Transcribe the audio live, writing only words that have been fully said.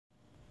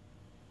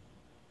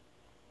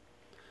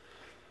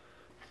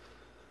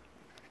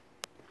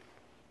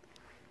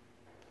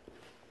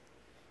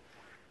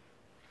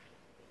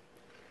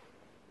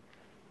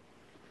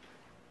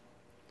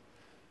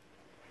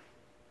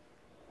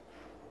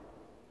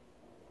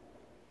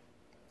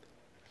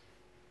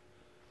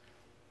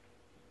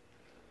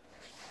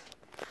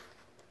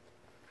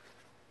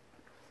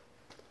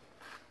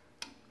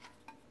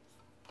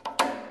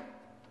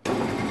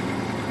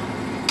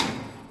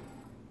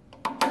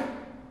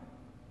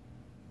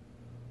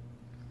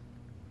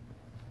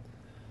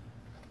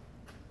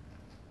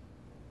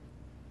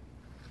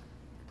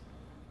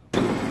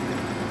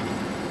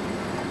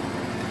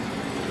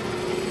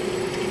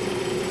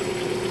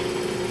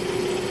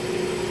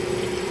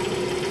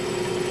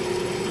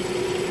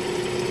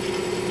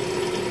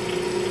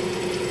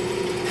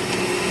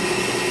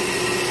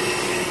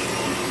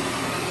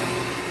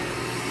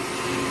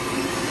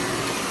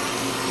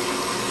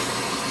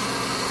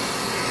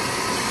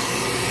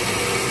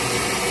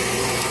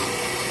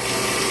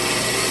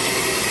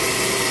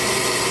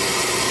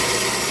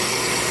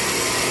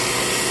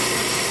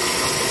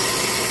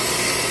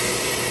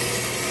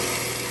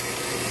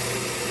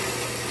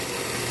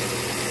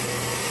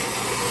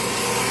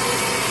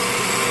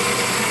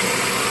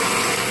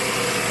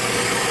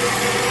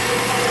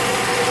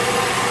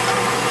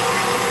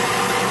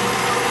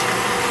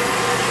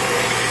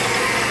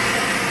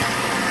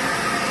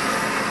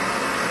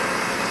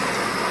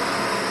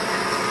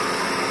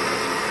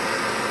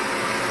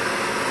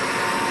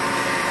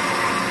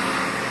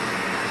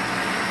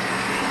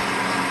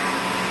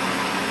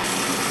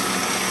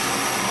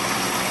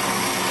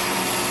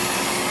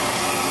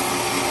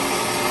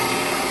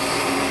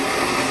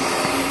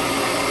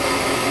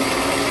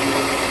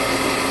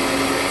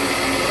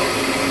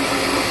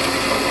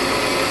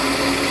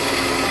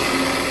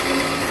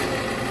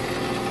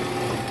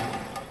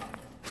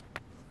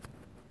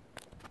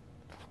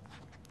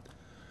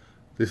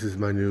This is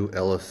my new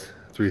Ellis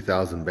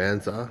 3000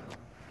 bandsaw.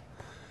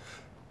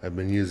 I've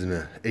been using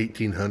a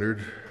 1800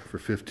 for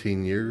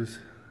 15 years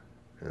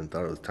and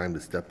thought it was time to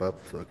step up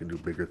so I can do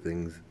bigger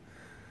things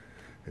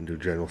and do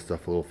general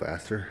stuff a little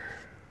faster.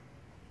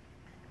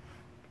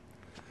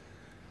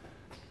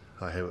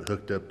 I have it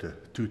hooked up to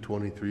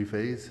 223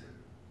 phase.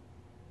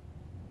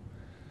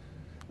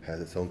 Has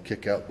its own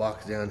kick out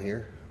box down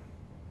here.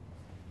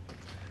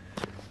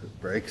 It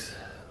brakes.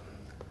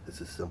 This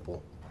is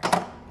simple.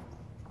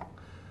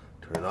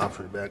 Turn it off,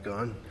 turn it back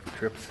on if it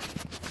trips.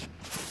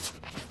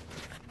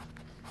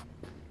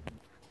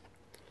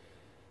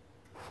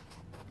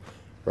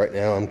 Right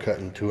now I'm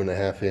cutting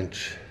 2.5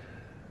 inch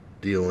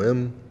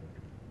DOM.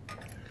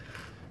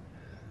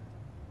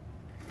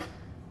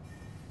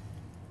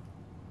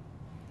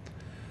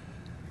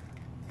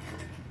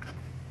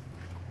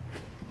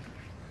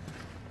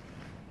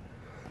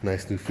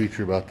 Nice new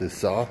feature about this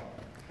saw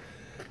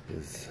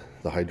is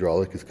the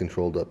hydraulic is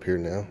controlled up here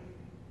now.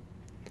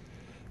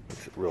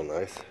 Makes it real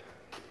nice.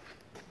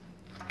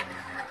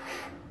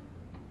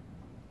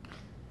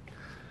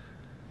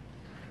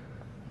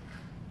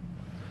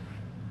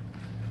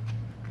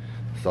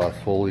 Saw is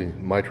fully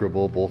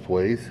miterable both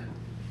ways.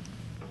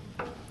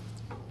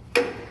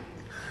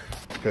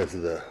 Because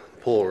of the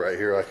pull right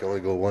here, I can only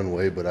go one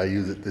way, but I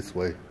use it this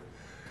way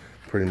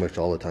pretty much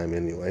all the time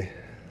anyway.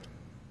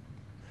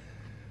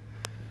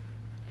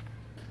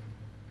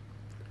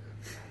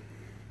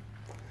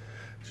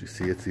 As you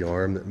see, it's the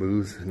arm that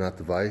moves, not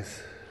the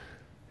vise.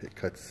 It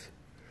cuts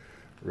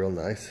real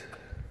nice.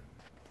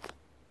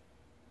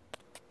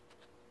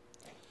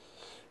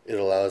 It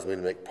allows me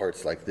to make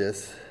parts like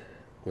this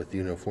with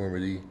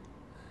uniformity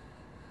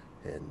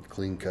and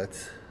clean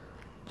cuts.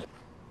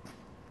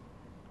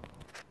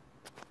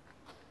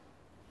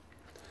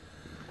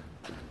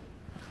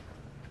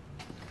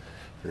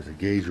 There's a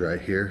gauge right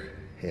here,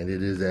 and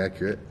it is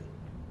accurate.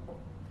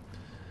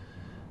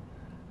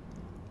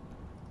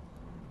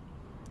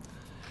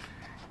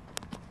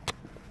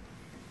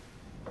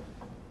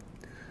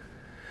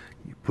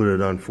 You put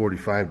it on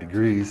 45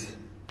 degrees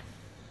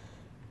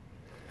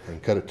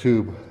and cut a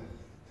tube,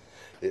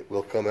 it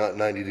will come out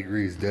 90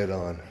 degrees dead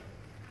on.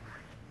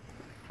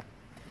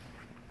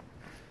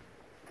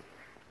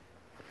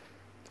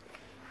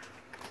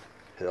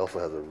 It also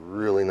has a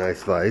really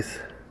nice vise.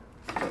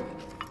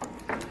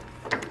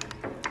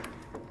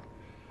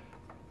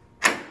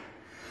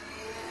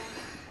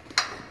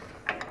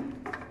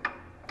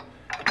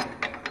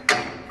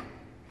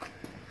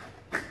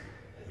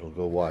 It'll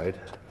go wide.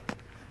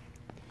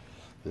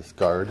 This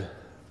guard,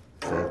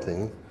 same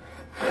thing.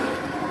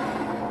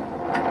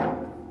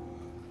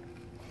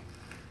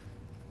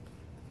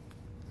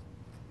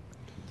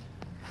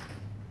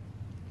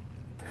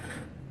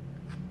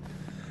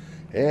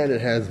 And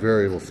it has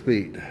variable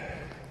speed.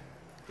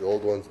 The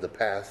old ones in the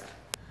past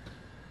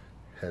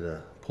had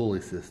a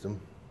pulley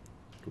system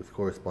with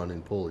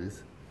corresponding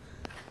pulleys.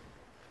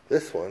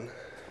 This one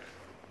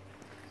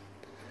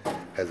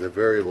has a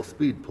variable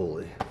speed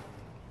pulley.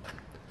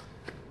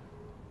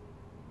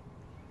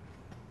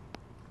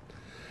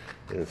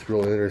 And it's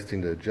real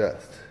interesting to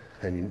adjust.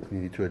 And you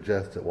need to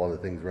adjust it while the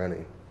thing's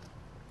running.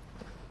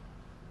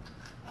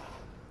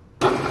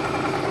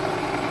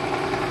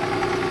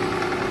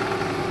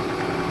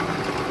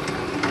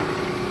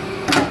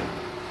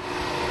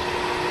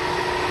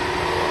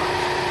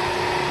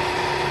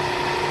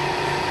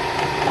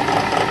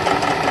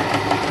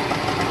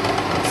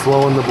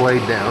 Slowing the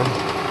blade down.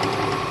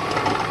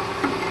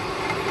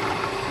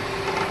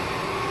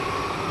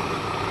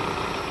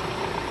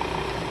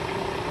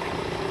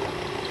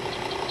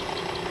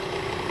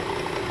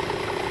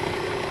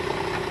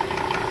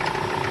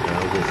 Now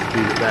we'll just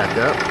speed it back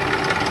up.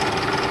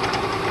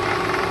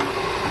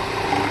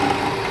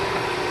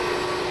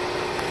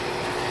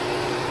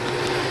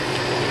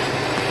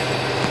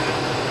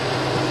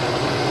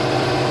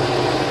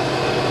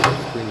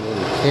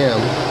 Spring-loaded cam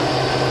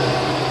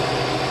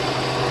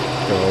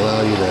will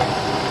allow you to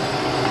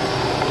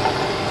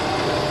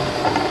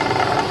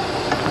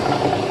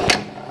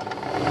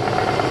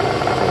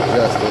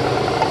adjust it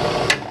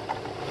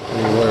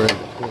anywhere in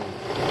between.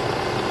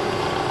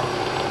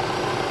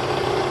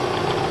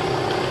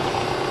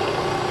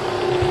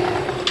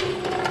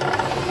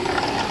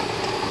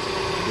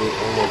 Do it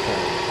one more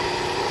time.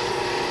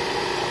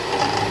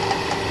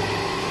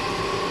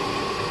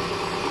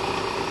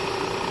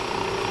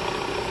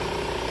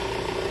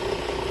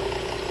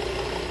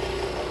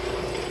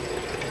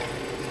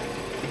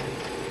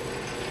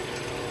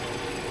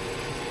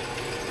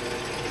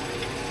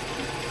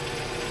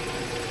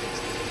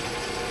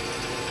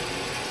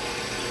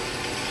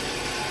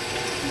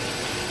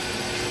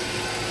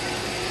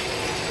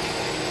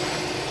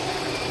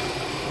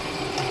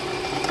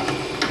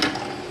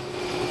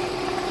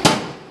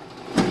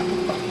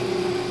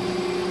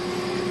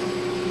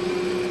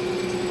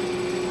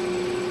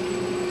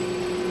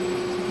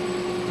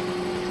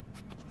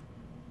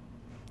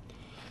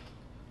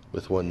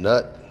 With one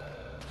nut,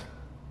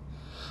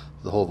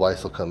 the whole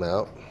vise will come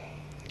out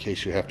in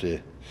case you have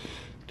to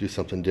do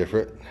something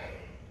different.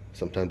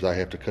 Sometimes I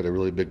have to cut a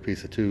really big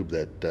piece of tube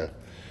that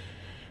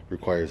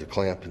requires a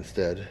clamp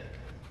instead.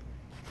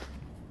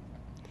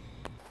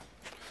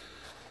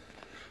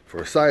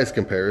 For a size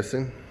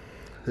comparison,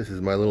 this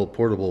is my little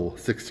portable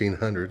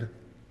 1600.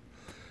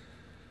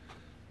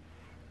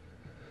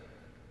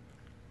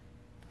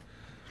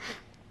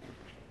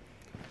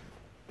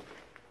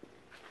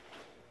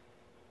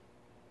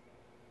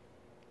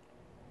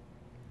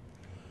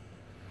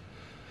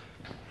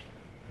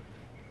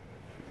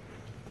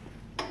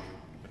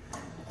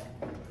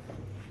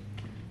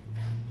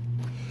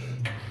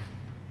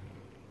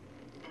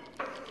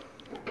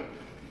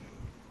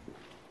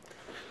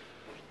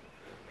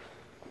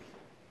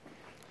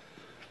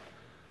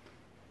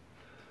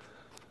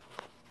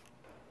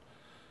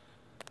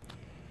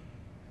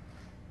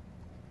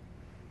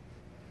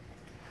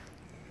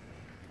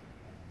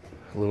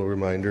 A little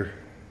reminder,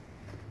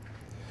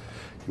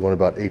 you want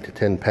about 8 to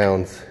 10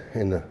 pounds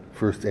in the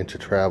first inch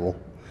of travel.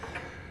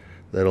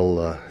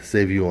 That'll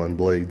save you on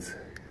blades,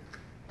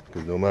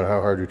 because no matter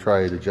how hard you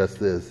try to adjust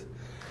this,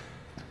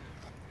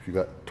 if you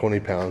got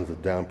 20 pounds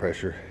of down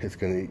pressure, it's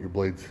going to eat your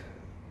blades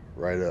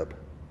right up.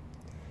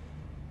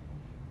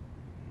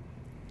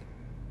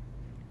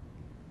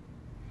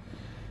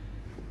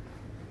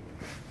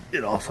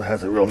 It also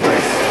has a real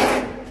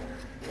nice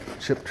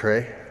chip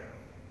tray.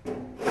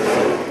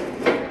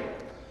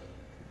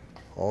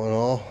 All in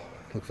all,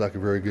 looks like a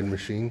very good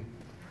machine.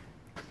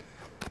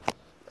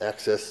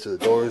 Access to the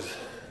doors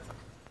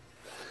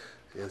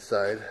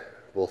inside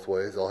both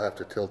ways. I'll have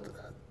to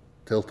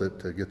tilt it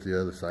to get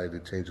the other side to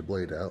change the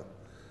blade out.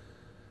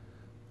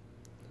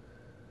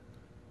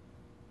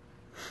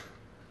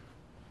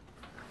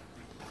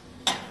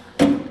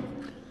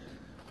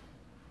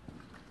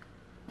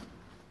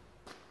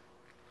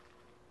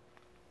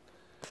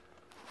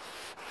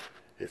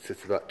 It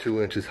sits about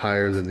 2 inches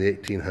higher than the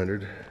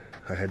 1800.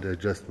 I had to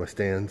adjust my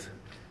stands.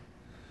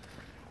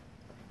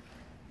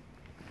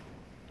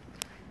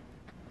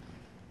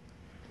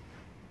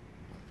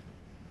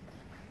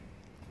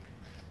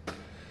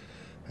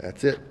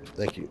 That's it.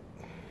 Thank you.